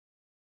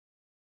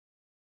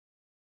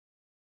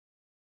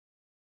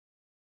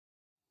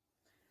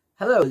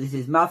Hello, this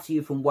is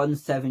Matthew from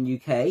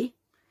 17UK.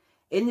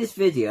 In this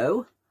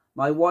video,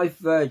 my wife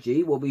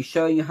Virgie will be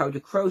showing you how to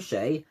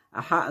crochet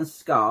a hat and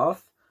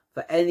scarf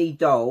for any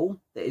doll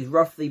that is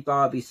roughly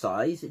Barbie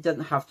size. It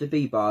doesn't have to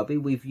be Barbie.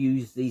 We've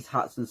used these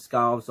hats and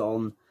scarves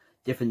on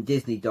different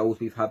Disney dolls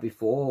we've had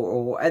before,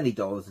 or any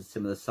dolls of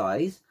similar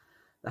size.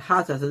 The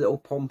hat has a little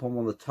pom-pom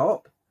on the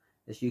top,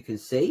 as you can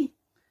see.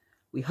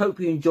 We hope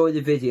you enjoy the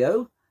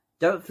video.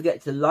 Don't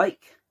forget to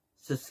like,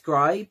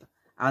 subscribe,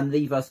 and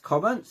leave us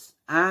comments,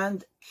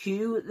 and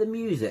cue the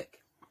music.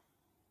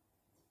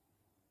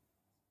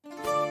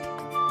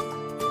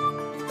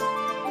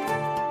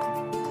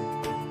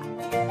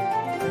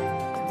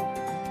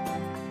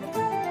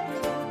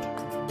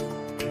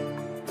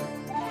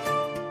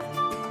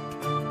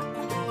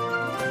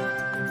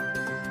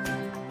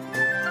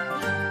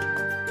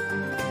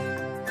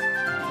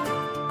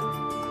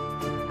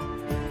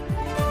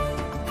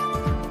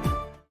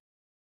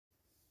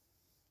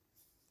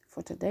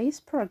 For today's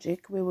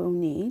project, we will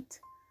need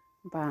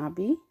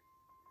Barbie,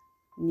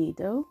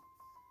 needle,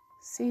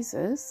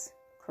 scissors,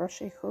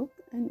 crochet hook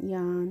and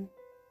yarn.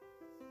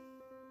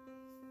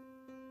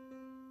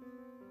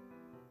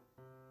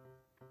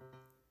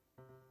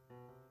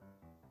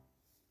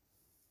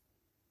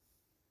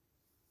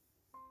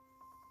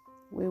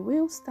 We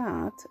will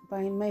start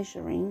by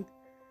measuring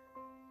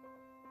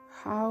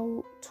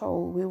how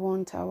tall we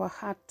want our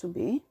hat to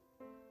be.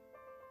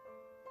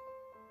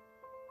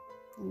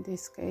 In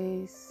this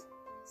case,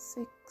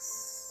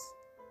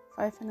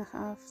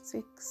 5.5,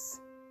 6.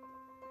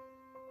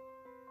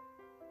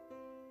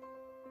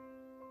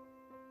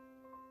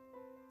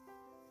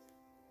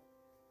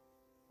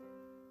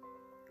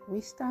 We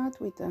start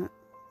with a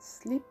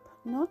slip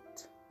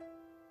knot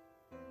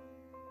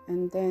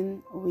and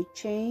then we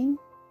chain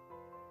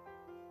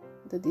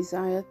the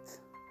desired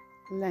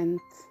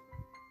length.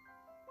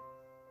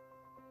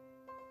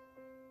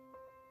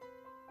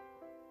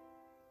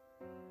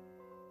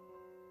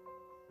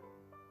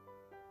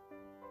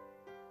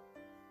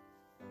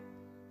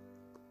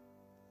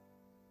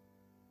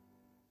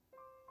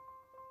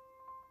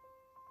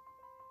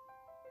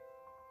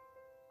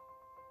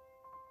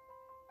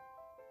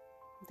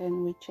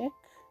 Then we check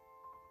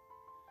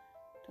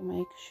to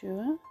make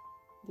sure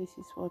this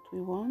is what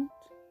we want.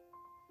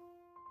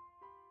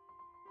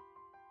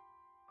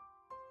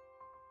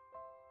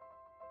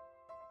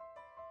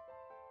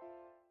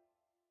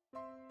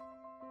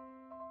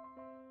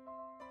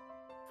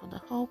 For the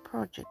whole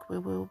project we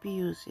will be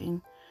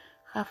using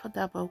half a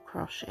double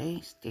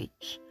crochet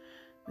stitch,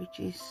 which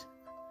is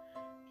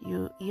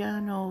you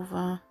yarn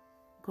over,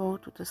 go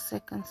to the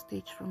second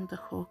stitch from the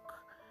hook,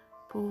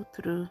 pull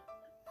through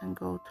and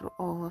go through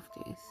all of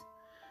these.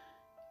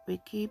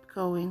 We keep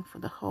going for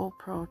the whole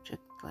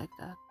project like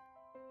that.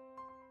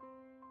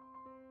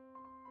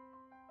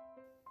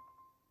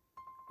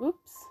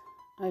 Oops,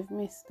 I've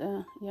missed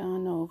the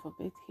yarn over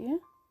bit here.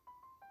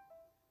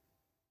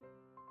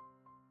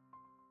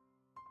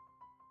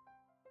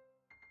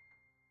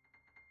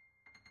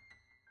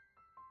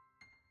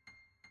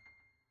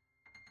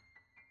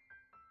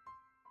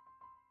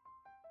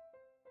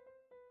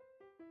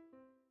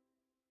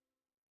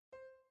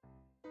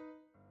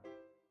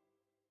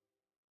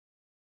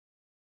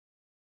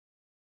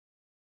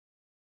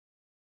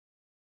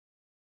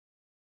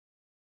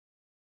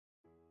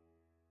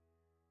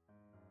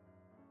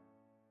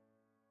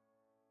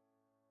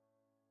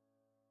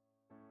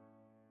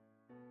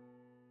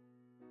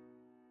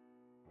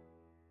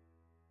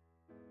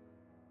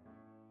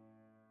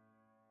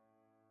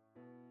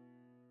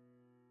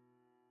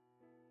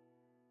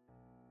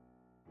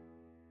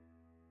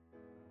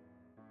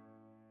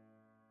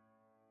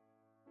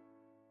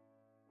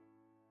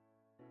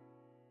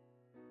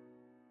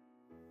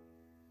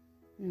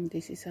 And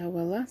this is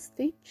our last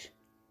stitch.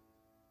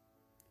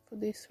 For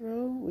this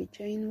row we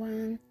chain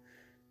one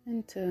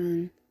and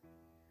turn.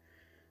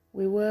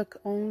 We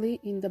work only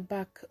in the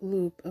back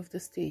loop of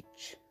the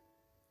stitch.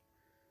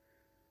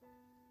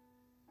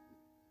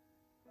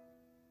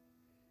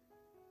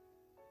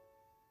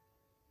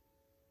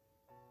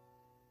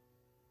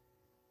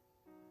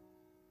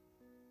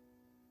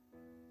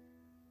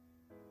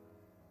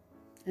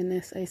 And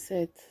as I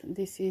said,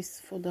 this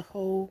is for the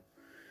whole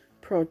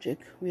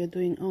project. We are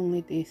doing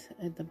only this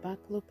at the back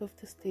loop of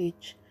the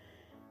stitch,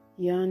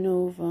 yarn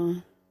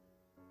over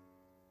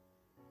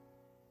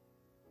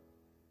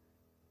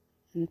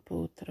and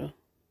pull through.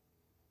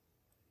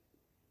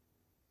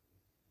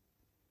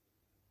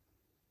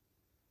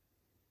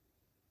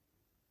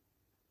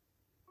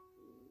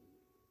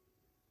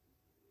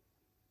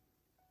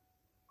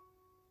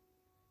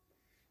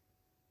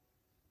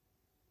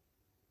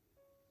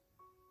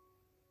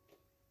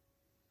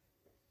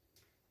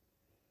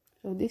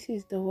 So this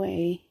is the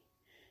way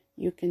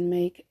you can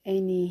make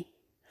any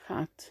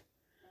hat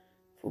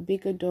for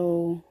bigger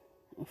doll,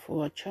 or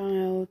for a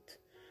child,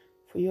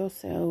 for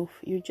yourself.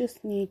 You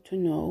just need to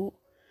know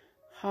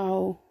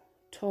how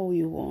tall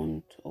you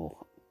want,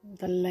 or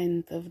the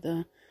length of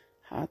the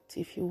hat,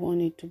 if you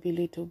want it to be a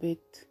little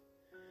bit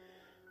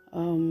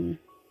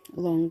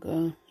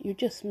longer. You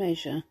just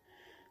measure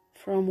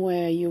from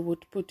where you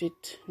would put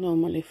it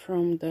normally,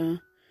 from the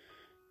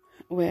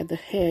where the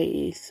hair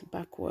is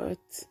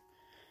backwards,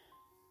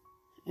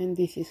 and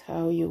this is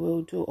how you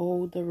will do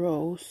all the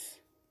rows.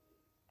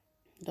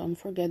 Don't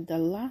forget the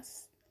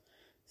last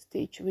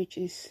stitch, which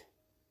is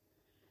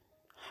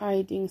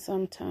hiding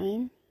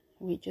sometime.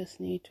 We just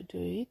need to do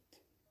it,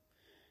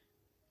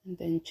 and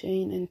then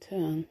chain and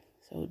turn.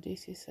 So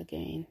this is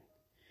again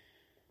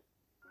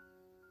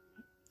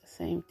the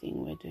same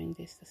thing, we're doing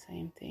this the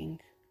same thing.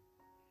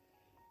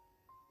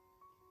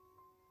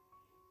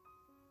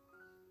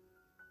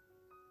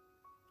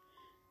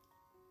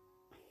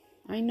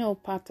 I know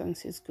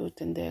patterns is good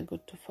and they're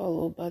good to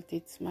follow, but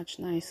it's much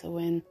nicer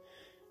when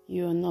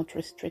you are not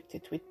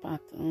restricted with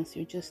patterns.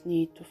 You just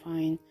need to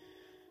find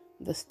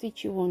the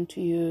stitch you want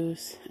to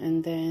use,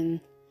 and then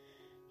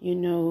you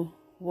know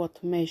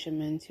what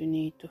measurements you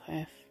need to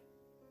have.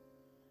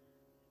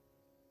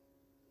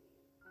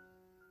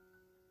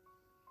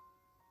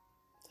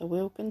 So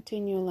we'll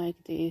continue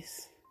like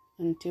this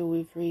until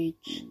we've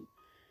reached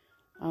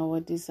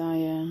our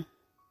desired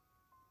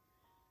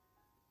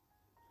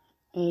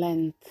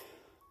length.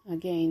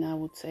 Again, I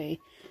would say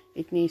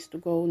it needs to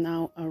go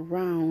now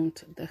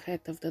around the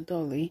head of the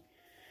dolly,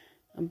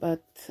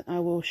 but I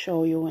will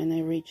show you when I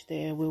reach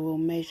there. We will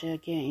measure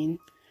again.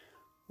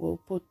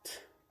 We'll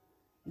put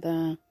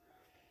the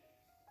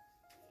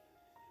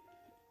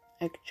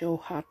actual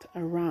hat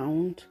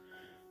around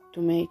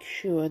to make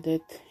sure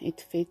that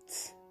it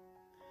fits,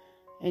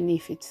 and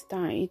if it's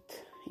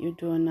tight you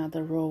do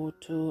another row or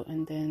two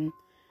and then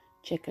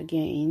check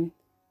again.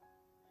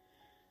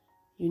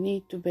 You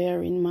need to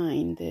bear in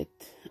mind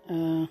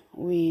that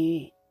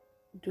we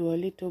do a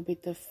little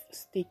bit of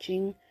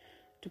stitching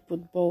to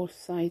put both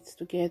sides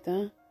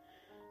together,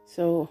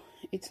 so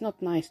it's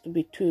not nice to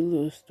be too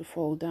loose to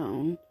fall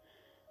down,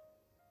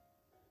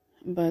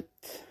 but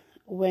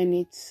when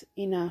it's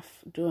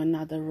enough, do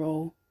another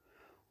row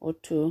or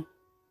two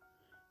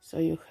so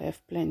you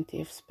have plenty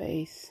of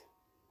space.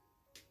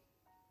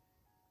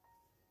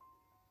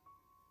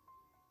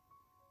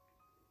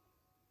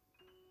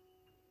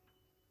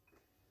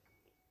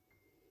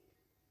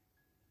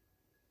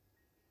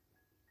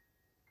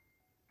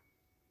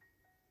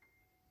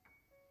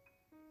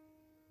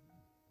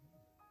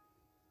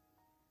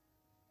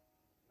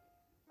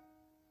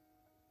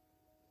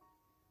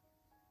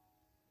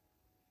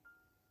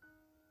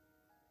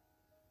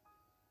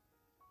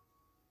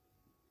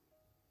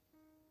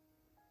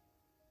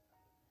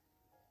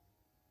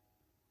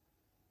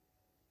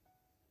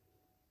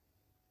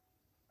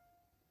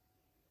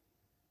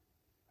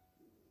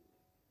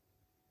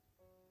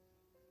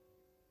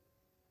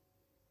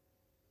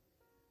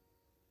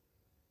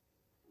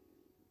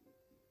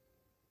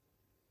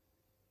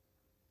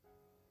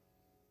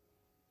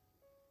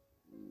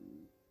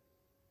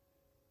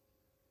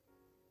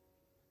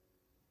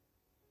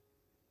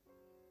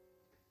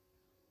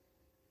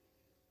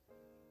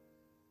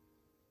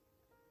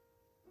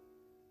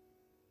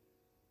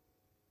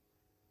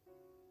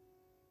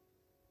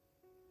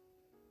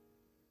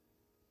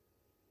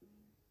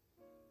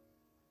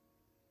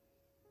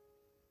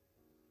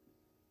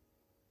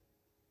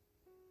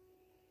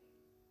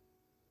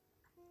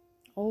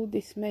 All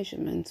these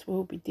measurements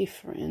will be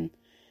different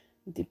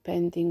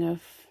depending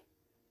of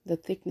the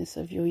thickness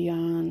of your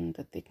yarn,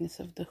 the thickness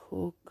of the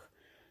hook,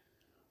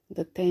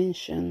 the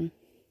tension,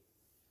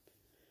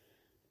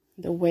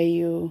 the way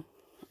you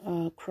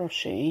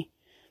crochet.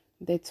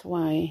 That's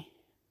why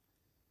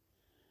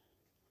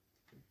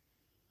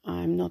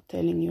I'm not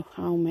telling you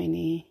how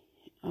many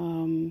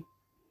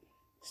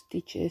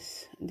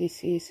stitches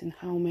this is and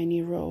how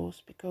many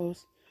rows,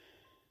 because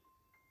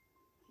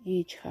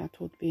each hat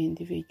would be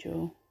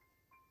individual.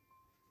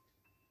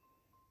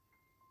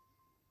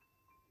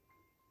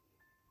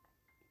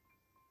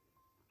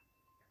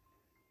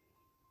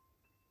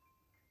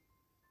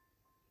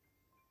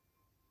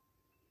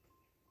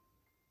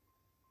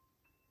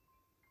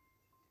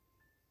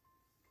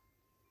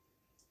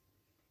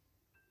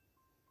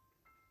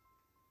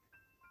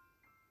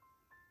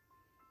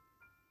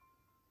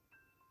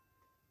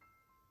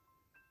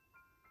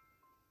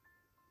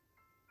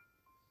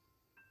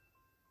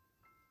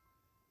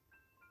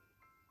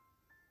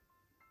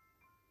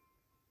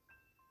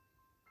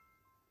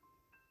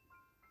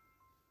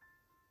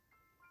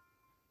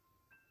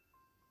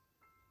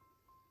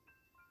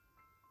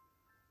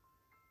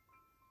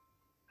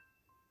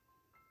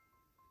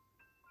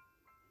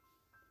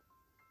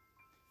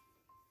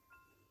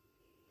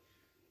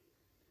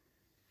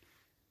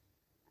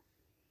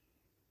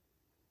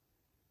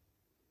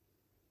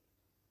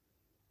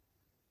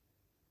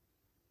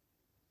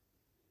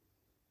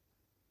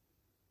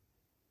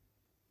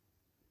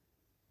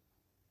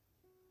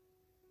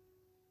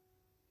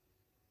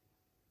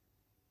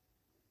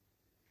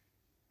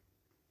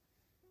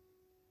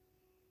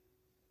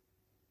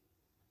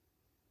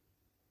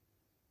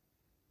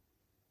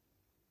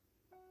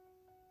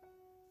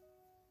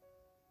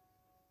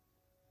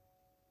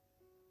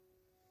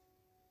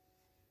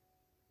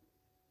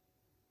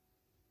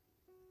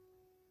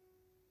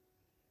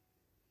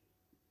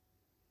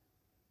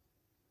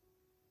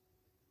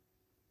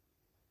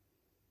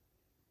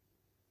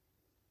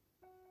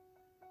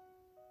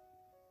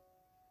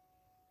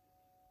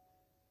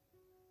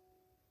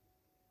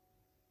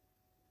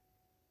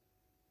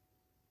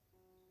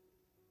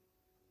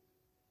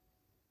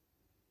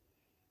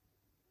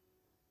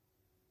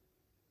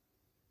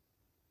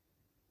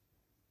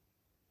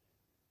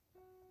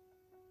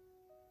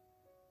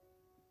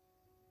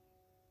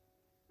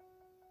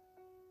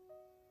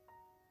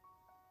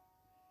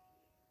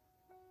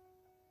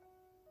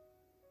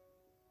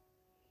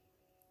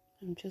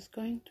 I'm just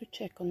going to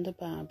check on the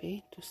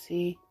Barbie to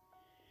see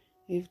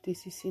if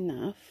this is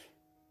enough.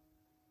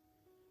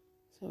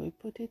 So we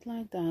put it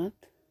like that.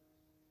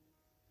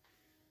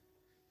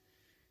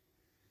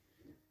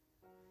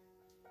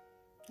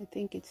 I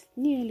think it's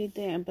nearly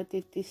there, but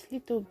it is a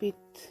little bit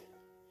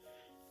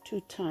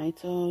too tight,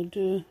 so I'll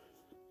do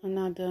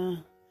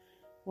another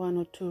 1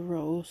 or 2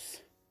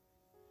 rows.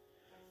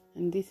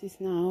 And this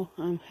is now,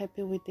 I'm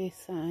happy with this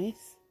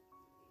size.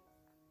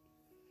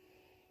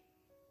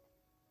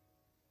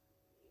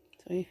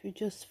 So if you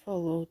just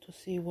follow to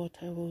see what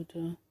I will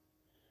do,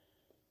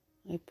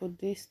 I put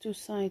these 2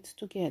 sides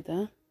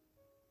together,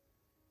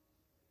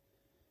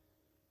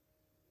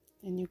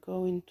 and you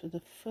go into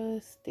the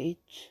first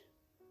stitch,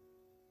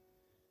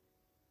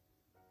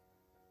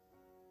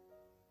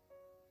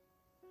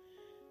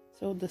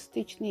 so the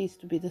stitch needs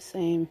to be the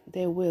same,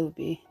 they will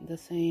be the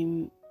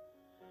same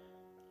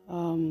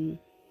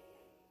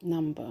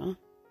number.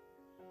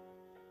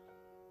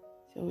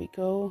 So we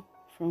go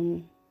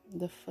from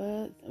the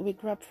first, we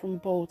grab from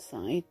both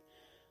sides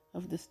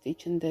of the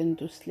stitch and then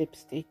do slip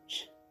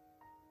stitch.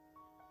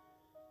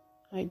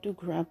 I do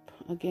grab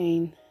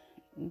again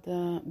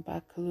the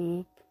back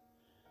loop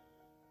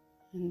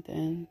and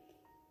then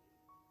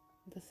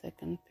the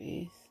second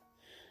piece.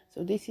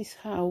 So this is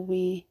how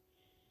we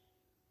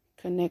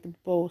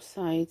connect both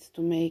sides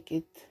to make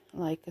it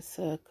like a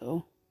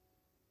circle.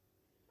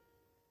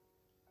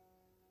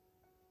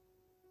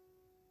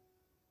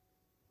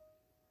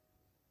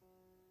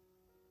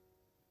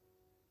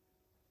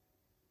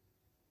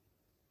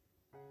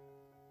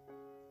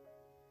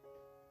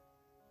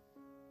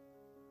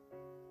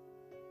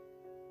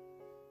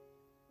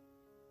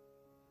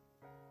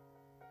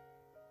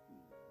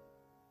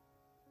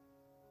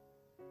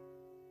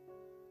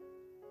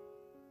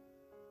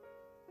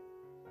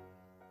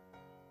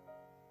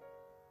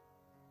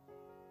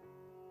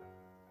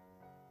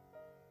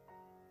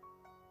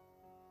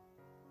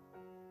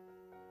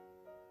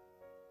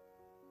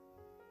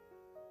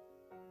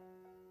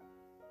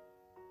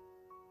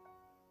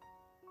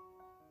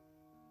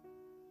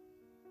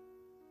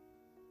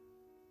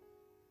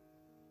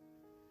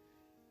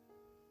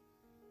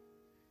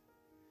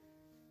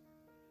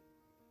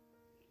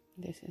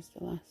 This is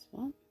the last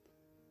one.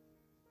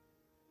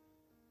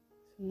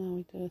 So now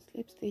we do a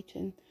slip stitch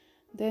and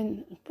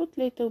then put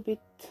little bit,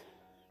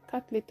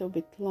 cut little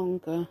bit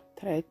longer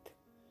thread,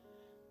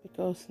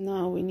 because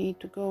now we need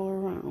to go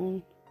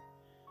around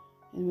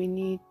and we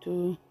need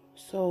to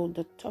sew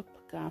the top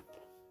gap.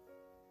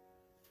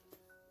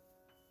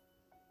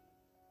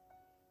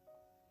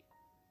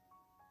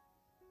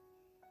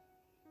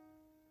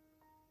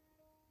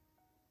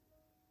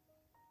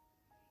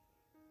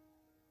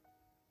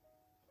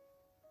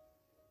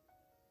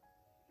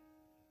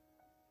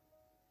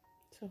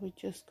 So we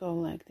just go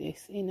like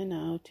this, in and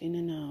out, in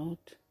and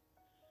out.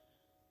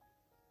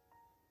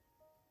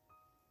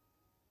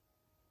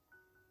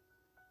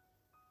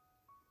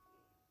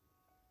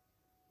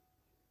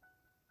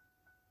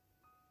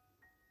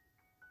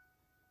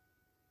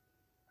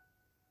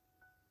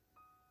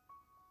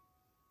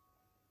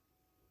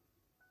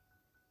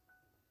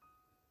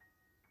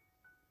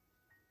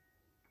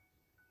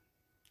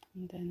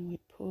 And then we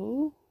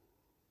pull.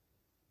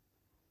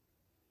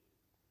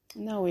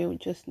 Now we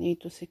just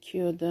need to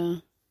secure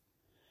the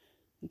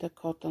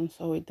cotton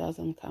so it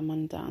doesn't come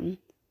undone.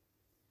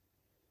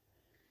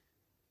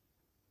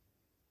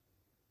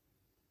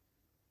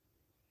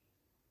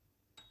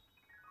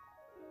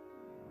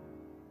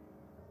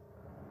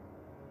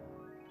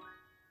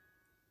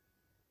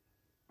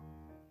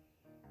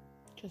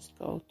 Just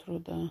go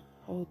through the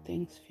whole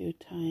things a few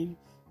times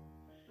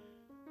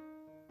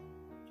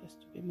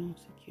just to be more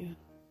secure.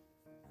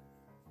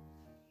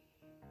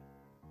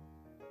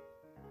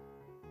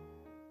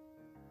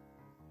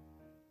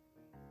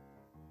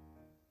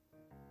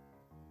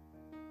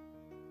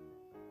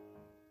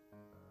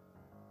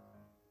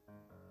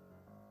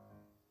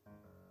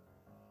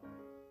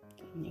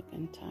 And you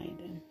can tie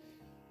them.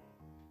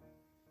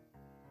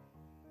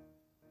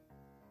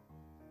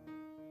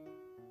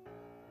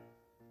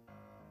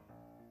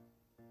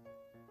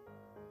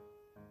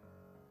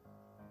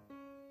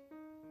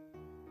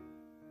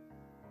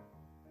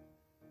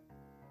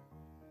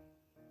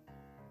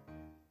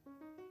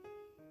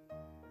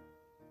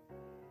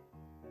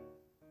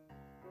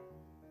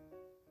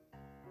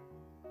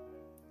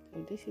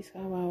 So this is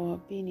how our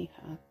beanie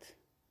hat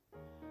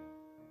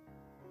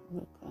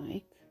look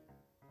like.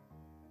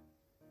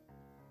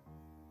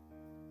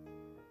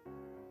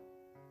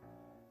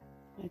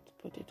 Let's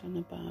put it on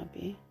a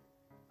Barbie.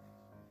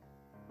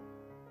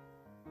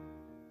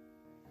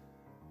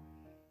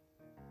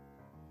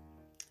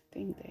 I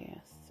think they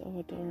are so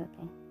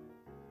adorable.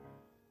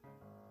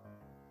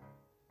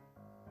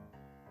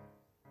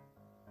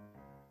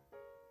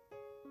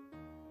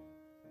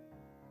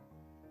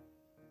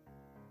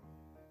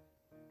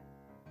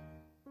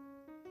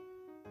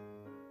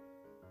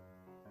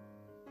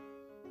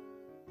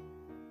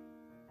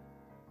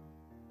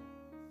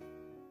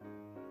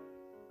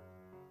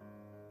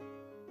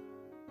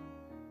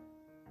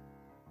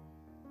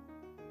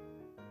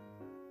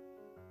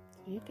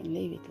 You can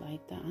leave it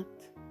like that,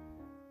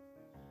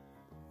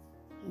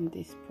 and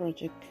this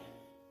project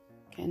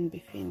can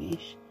be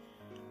finished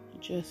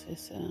just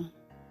as a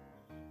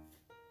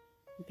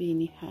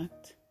beanie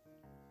hat.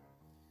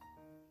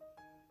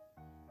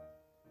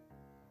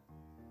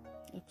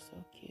 Looks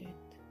so cute.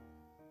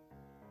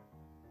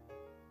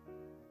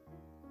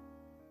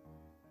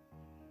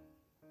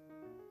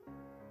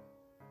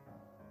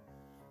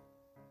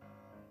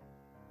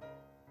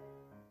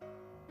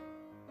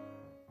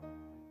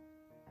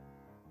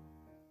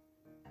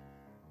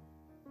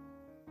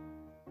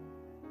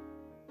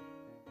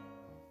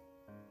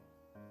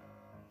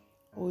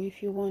 Or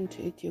if you want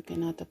it, you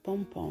can add a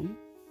pom-pom.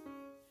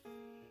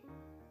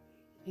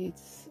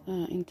 It's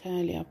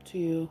entirely up to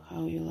you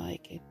how you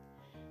like it.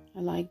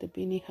 I like the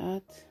beanie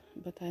hat,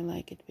 but I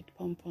like it with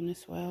pom-pom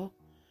as well.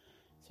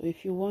 So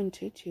if you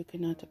want it, you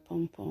can add a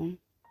pom-pom.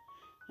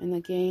 And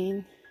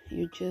again,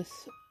 you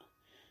just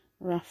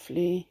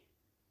roughly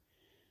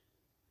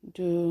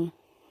do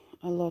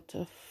a lot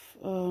of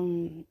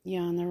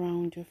yarn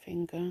around your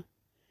finger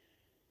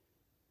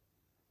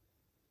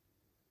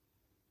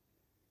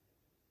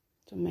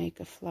to make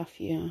a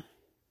fluffier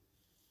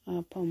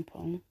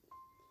pom-pom.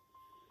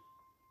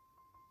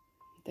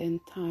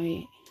 Then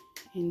tie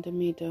in the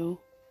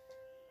middle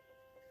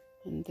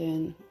and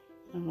then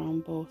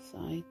around both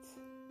sides.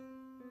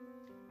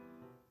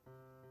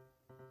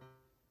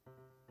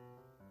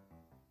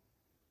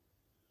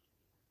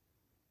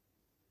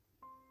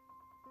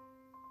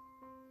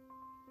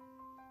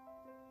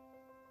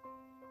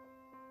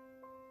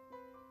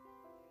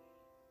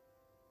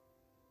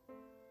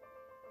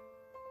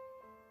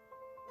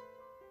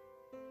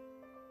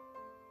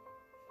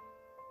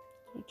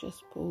 So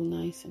just pull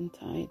nice and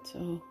tight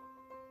so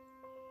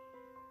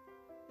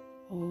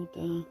all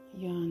the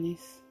yarn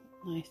is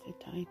nicely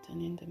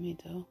tightened in the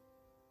middle.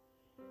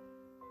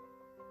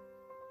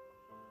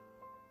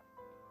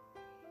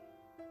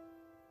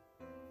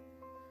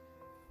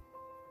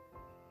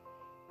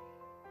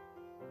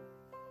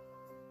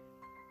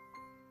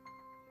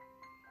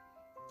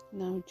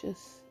 Now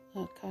just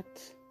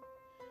cut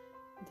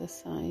the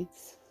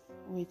sides,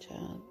 which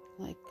are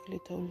like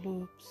little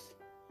loops.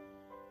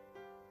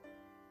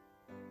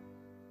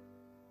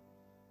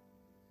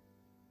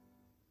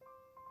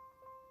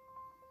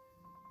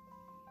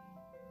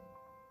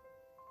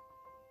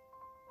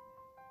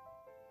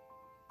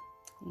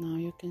 Now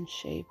you can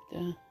shape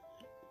the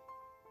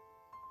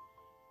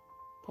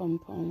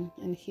pom-pom,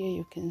 and here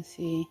you can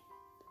see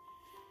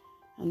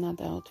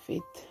another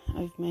outfit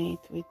I've made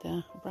with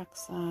a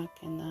rucksack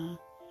and a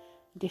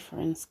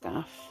different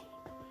scarf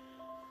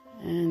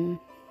and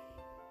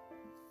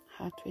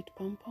hat with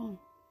pom-pom.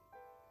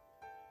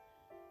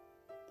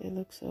 They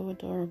look so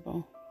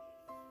adorable.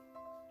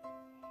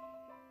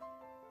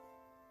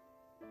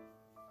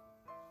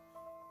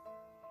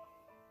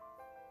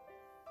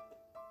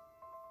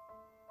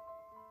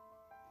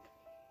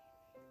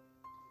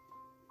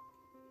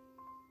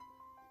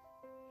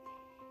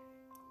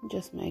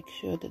 Just make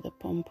sure that the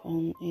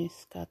pom-pom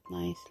is cut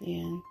nicely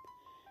and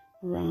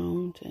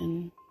round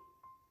and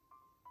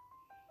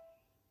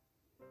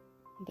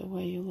the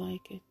way you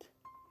like it.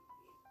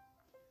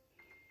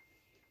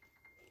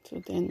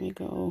 So then we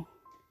go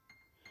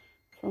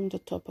from the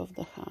top of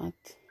the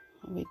hat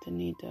with the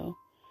needle.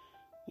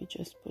 We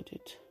just put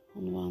it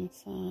on one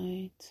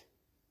side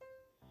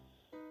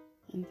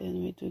and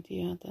then we do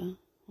the other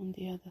on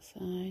the other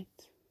side.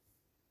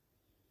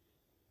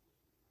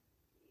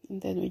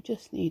 And then we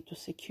just need to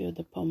secure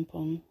the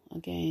pom-pom.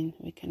 Again,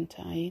 we can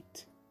tie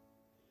it.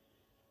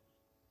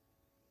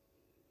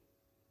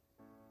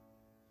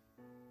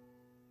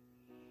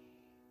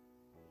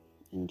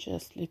 And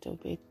just a little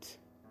bit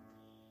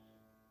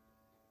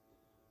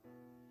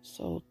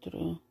sew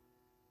through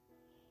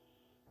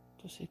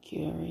to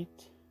secure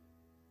it.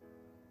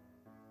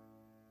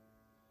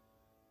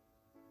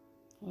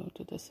 We'll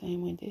do the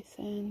same with this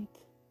end.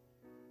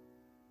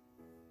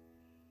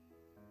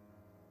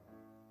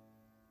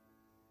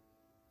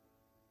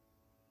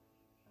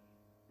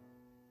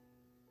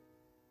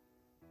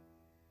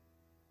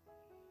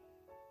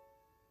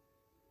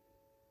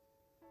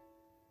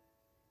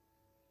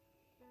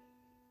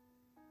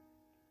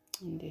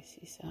 And this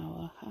is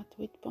our hat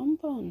with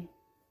pom-pom.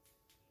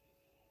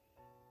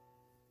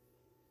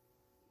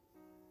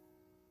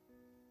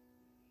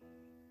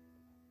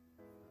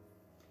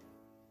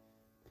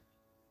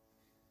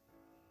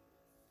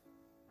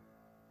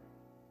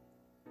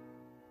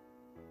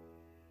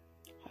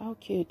 How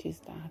cute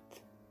is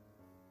that?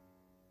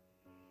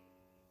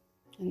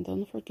 And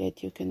don't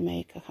forget, you can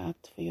make a hat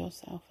for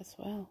yourself as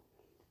well.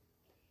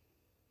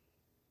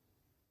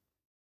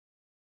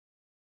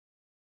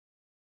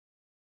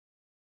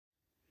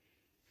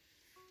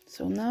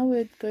 So now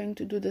we're going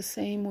to do the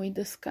same with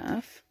the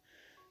scarf.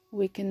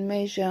 We can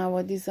measure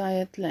our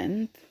desired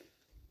length.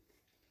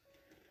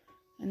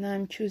 And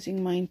I'm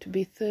choosing mine to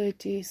be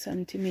 30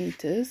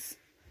 centimeters.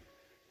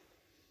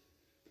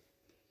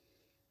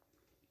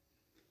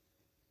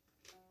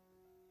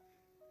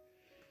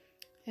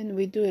 And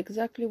we do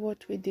exactly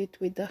what we did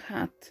with the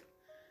hat.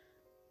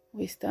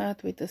 We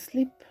start with a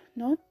slip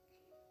knot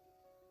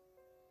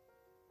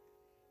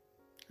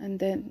and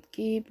then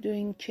keep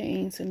doing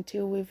chains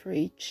until we've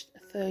reached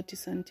 30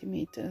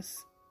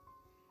 centimeters.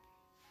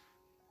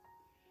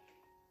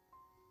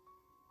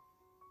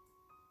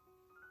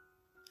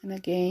 And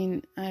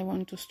again, I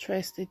want to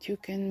stress that you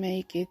can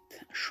make it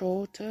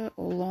shorter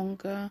or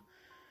longer.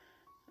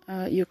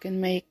 You can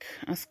make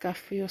a scarf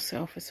for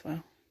yourself as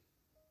well.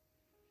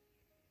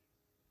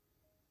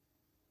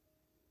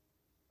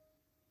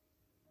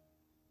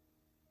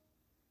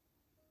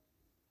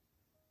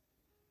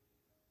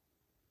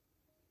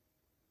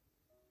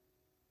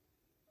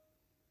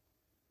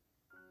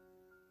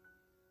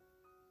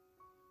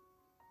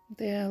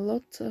 There are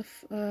lots of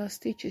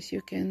stitches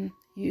you can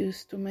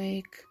use to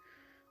make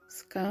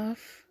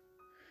scarf,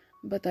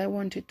 but I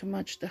wanted to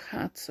match the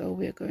hat, so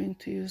we're going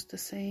to use the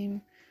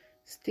same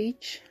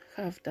stitch,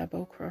 half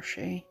double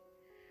crochet.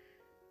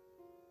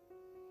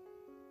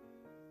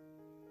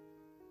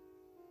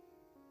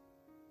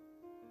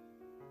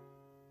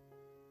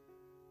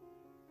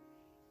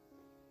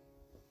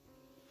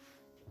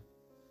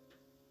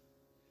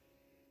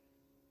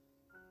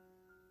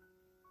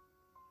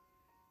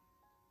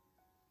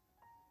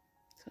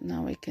 So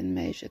now we can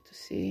measure to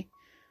see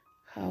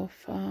how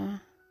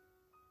far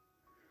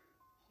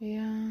we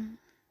are.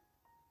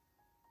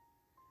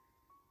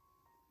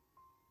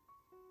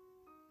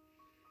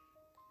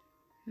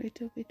 A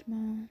little bit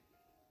more.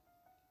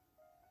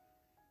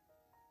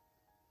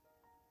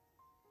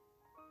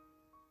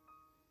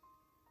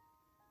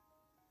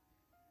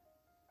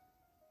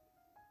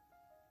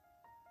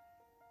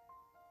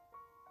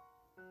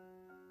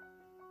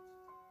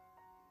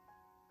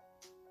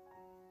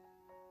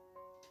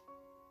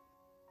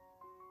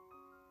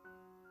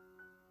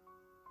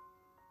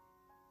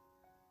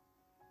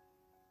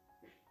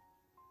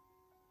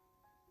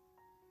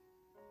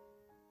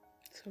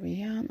 So we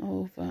yarn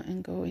over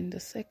and go in the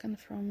second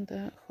from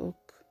the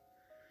hook,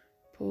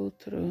 pull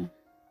through.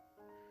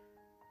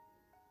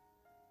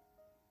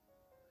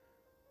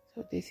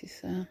 So this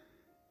is a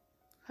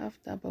half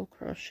double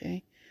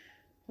crochet.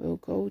 We'll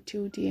go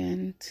till the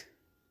end.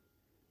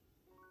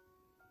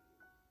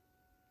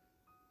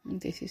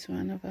 And this is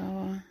one of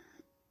our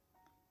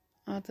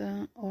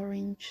other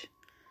orange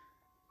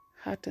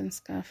hat and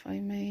scarf I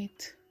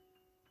made.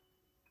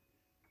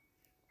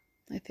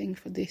 I think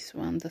for this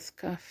one the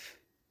scarf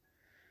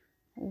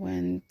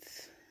went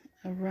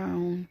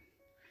around.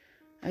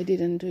 I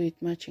didn't do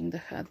it matching the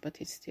hat, but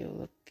it's still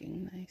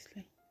looking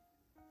nicely.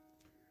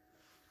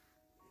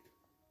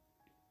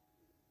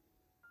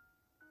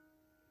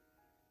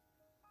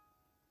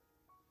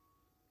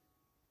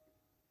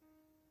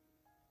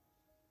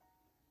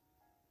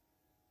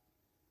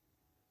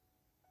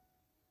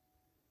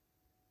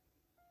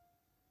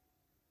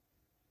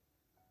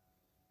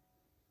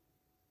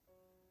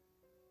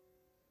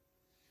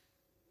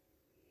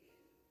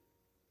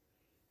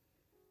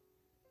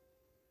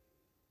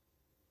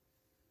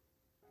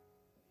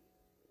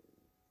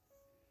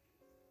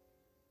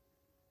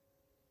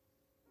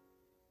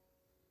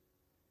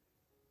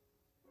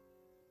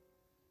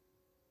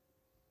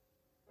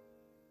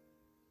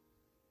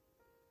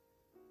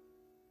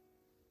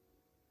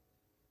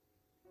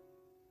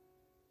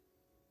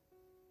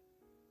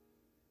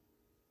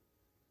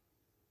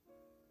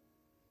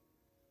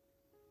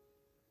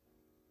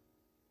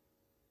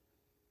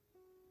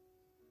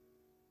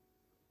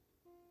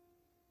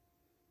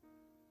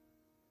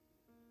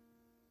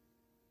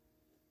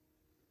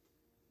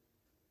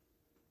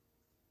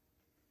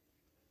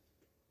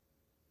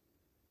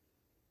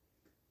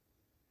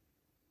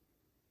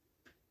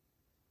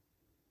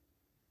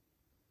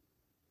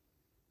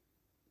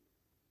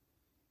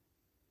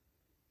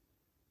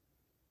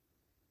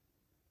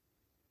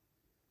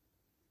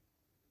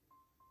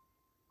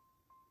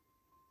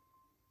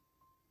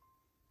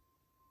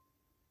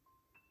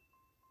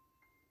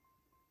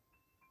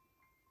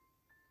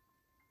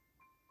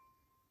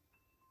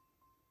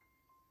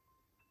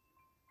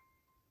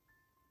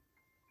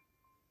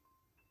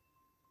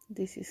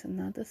 This is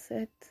another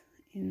set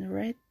in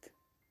red,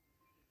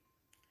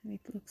 and it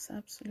looks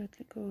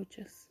absolutely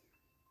gorgeous.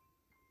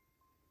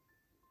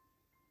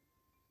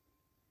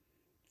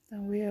 So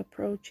we are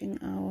approaching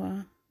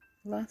our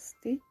last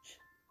stitch,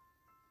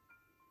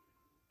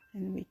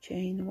 and we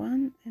chain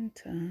one and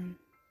turn.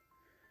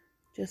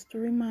 Just to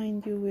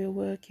remind you, we're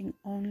working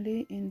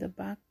only in the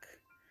back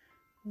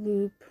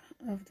loop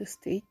of the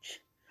stitch,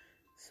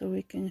 so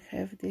we can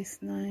have this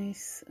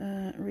nice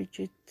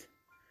rigid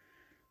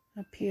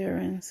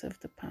appearance of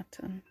the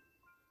pattern.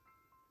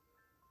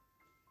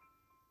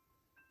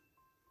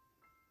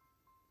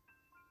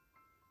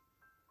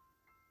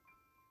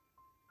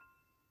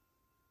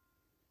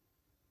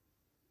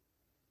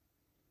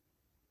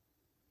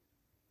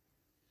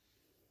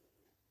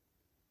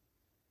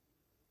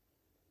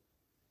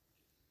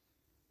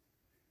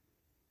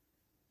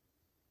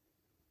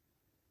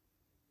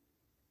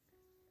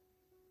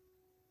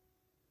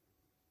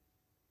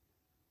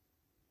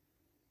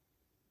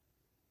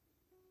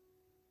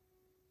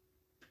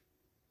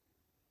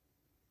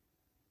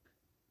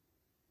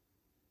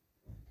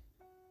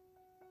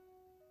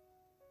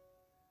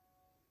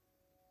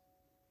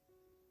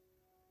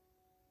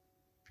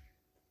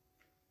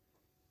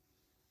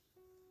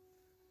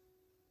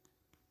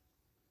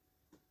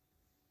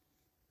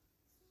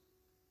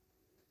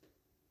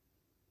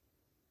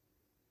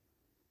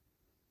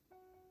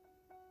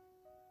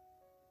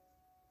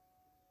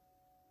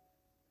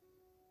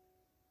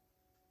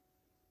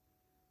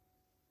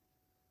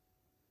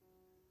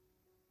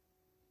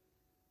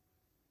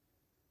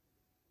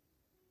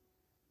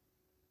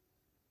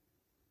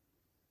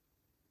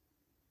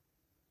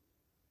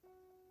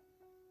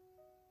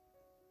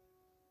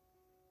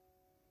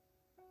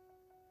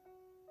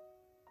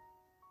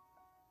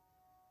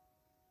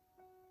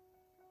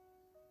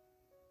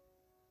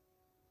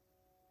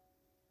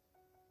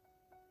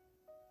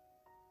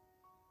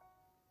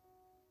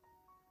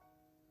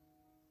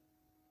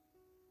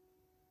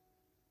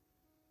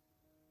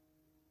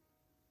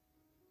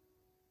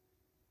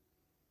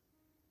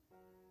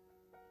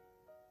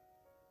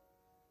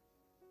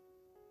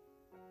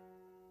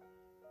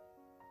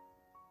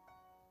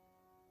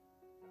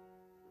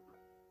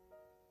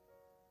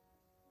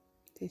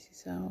 This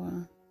is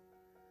our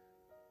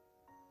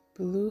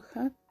blue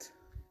hat.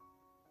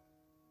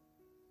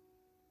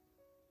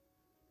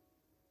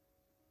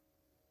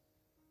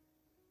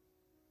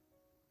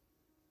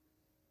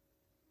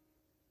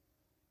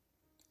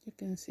 You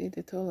can see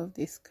that all of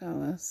these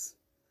colors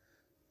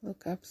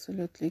look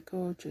absolutely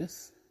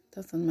gorgeous.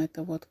 Doesn't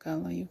matter what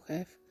color you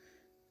have,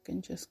 you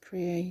can just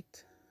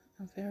create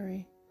a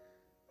very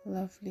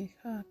lovely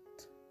hat.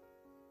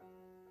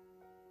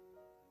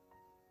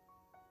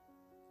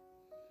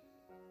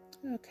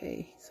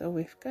 Okay, so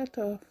we've cut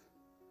off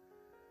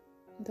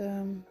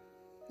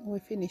we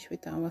finish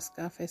with our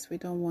scarf, as we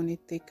don't want it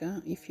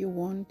thicker. If you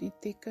want it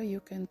thicker, you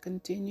can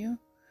continue.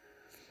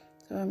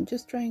 So I'm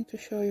just trying to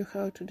show you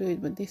how to do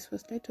it, but this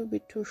was a little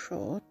bit too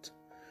short.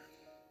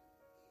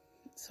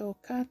 So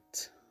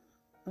cut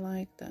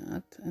like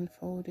that and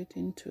fold it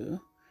in two.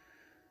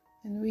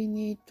 And we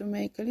need to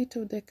make a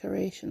little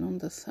decoration on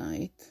the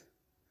side.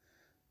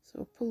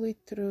 So pull it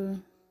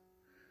through.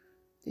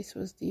 This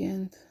was the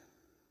end.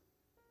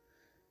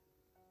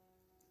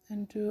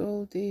 And do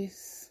all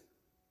this.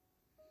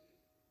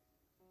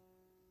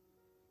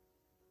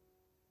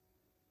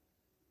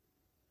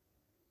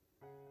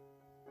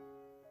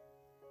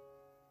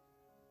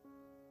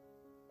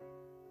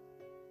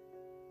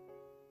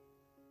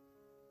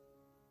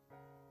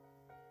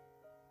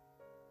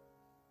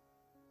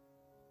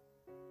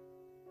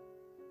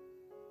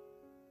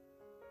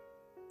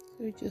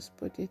 We just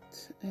put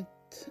it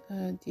at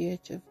the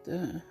edge of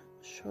the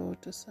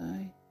shorter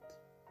side.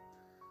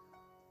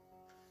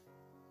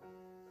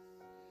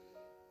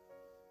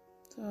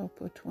 So I'll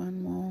put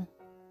one more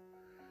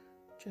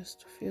just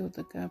to fill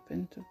the gap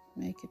and to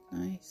make it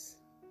nice.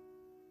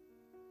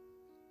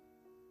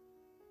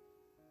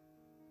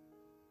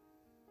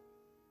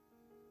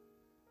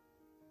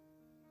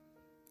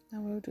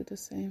 Now we'll do the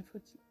same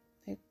for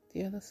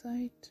the other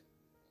side.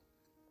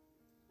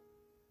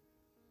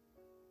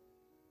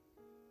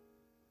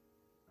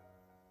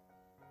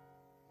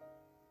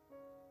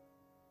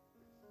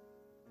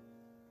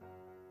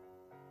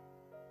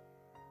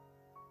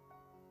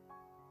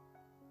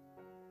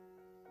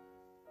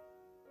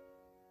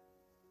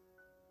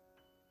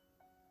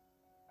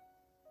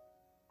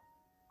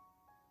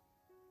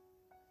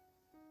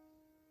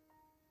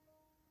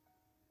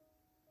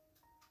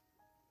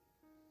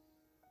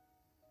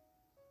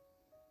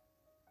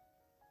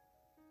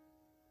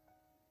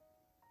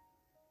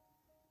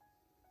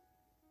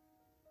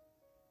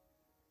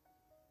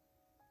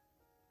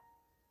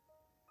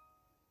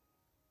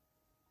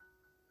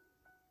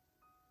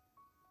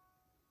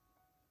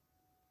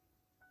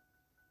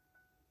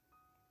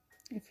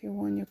 If you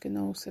want, you can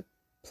also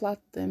plait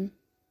them.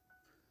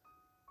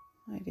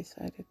 I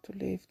decided to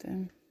leave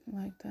them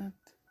like that.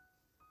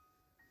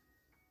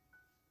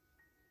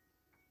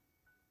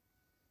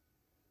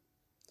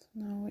 So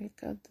now we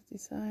cut the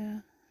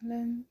desired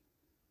length.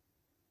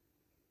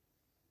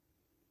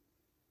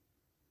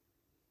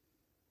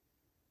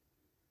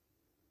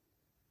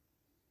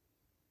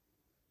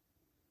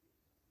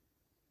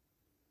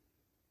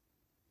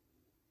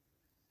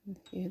 And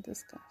here the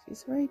scarf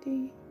is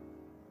ready.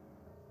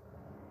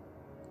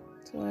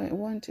 So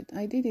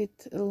I did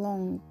it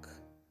long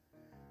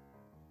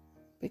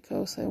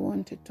because I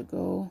wanted to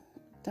go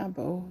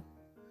double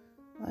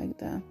like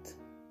that.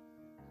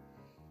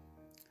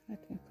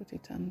 Let me put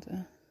it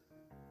under.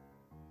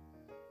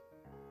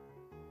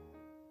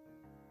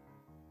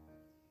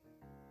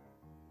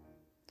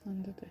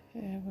 Under the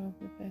hair will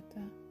be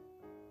better.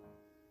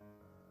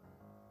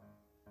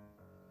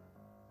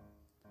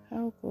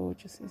 How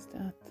gorgeous is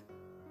that?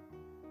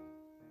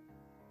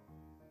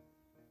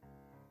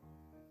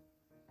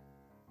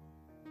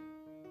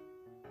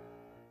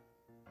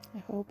 I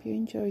hope you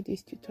enjoyed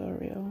this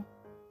tutorial,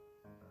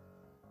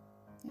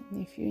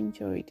 and if you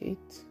enjoyed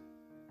it,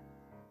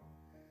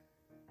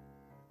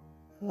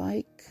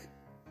 like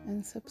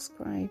and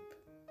subscribe.